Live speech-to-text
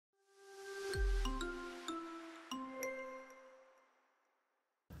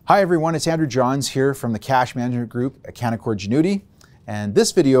Hi everyone, it's Andrew Johns here from the Cash Management Group at Canaccord Genuity. And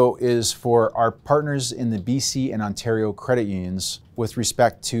this video is for our partners in the BC and Ontario credit unions with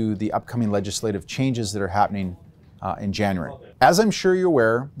respect to the upcoming legislative changes that are happening in January. As I'm sure you're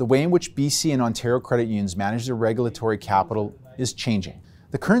aware, the way in which BC and Ontario credit unions manage their regulatory capital is changing.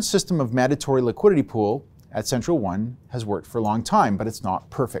 The current system of mandatory liquidity pool at Central One has worked for a long time, but it's not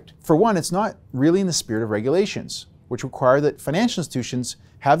perfect. For one, it's not really in the spirit of regulations, which require that financial institutions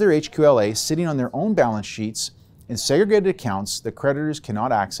have their HQLA sitting on their own balance sheets in segregated accounts that creditors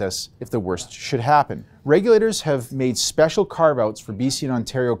cannot access if the worst should happen. Regulators have made special carve-outs for BC and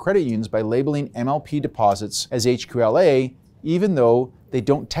Ontario credit unions by labeling MLP deposits as HQLA, even though they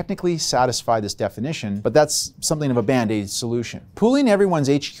don't technically satisfy this definition, but that's something of a band-aid solution. Pooling everyone's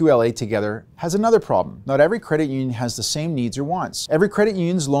HQLA together has another problem. Not every credit union has the same needs or wants. Every credit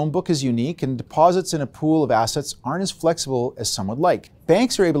union's loan book is unique, and deposits in a pool of assets aren't as flexible as some would like.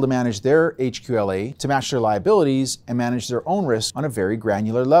 Banks are able to manage their HQLA to match their liabilities and manage their own risk on a very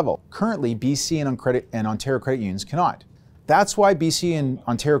granular level. Currently, BC and Ontario credit unions cannot. That's why BC and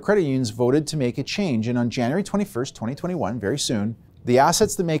Ontario credit unions voted to make a change, and on January 21st, 2021, very soon, the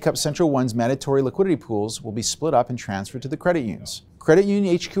assets that make up Central One's mandatory liquidity pools will be split up and transferred to the credit unions. Credit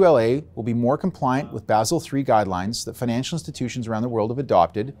union HQLA will be more compliant with Basel III guidelines that financial institutions around the world have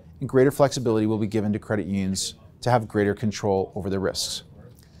adopted, and greater flexibility will be given to credit unions to have greater control over their risks.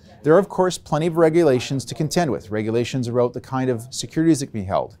 There are, of course, plenty of regulations to contend with. Regulations about the kind of securities that can be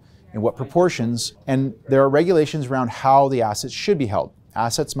held, in what proportions, and there are regulations around how the assets should be held.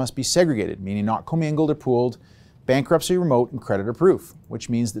 Assets must be segregated, meaning not commingled or pooled, bankruptcy remote, and creditor proof, which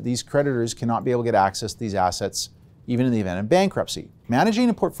means that these creditors cannot be able to get access to these assets even in the event of bankruptcy. Managing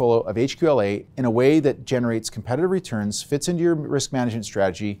a portfolio of HQLA in a way that generates competitive returns, fits into your risk management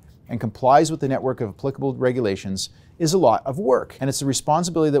strategy, and complies with the network of applicable regulations is a lot of work, and it's a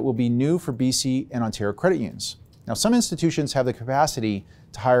responsibility that will be new for BC and Ontario credit unions. Now, some institutions have the capacity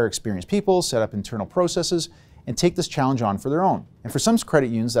to hire experienced people, set up internal processes, and take this challenge on for their own. And for some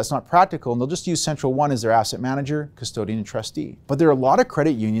credit unions, that's not practical, and they'll just use Central One as their asset manager, custodian, and trustee. But there are a lot of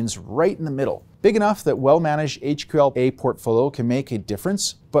credit unions right in the middle, big enough that well-managed HQLA portfolio can make a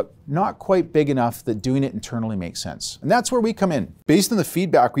difference, but not quite big enough that doing it internally makes sense. And that's where we come in. Based on the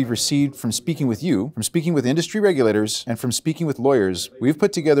feedback we've received from speaking with you, from speaking with industry regulators, and from speaking with lawyers, we've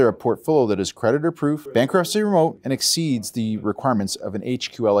put together a portfolio that is creditor-proof, bankruptcy remote, and exceeds the requirements of an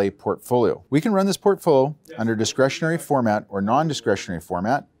HQLA portfolio. We can run this portfolio under discretionary format or non-discretionary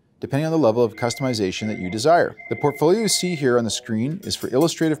format, depending on the level of customization that you desire. The portfolio you see here on the screen is for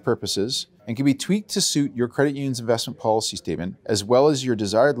illustrative purposes and can be tweaked to suit your credit union's investment policy statement, as well as your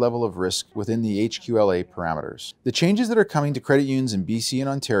desired level of risk within the HQLA parameters. The changes that are coming to credit unions in BC and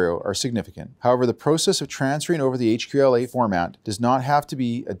Ontario are significant. However, the process of transferring over the HQLA format does not have to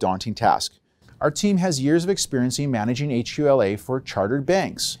be a daunting task. Our team has years of experience in managing HQLA for chartered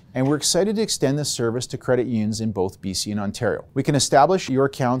banks, and we're excited to extend this service to credit unions in both BC and Ontario. We can establish your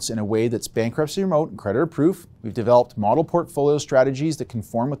accounts in a way that's bankruptcy remote and creditor proof. We've developed model portfolio strategies that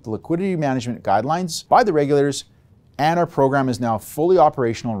conform with the liquidity management guidelines by the regulators, and our program is now fully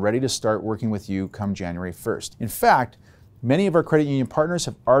operational and ready to start working with you come January 1st. In fact, many of our credit union partners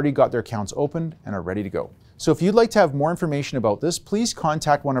have already got their accounts opened and are ready to go. So if you'd like to have more information about this, please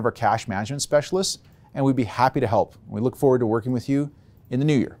contact one of our cash management specialists, and we'd be happy to help. We look forward to working with you in the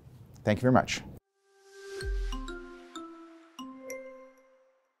new year. Thank you very much.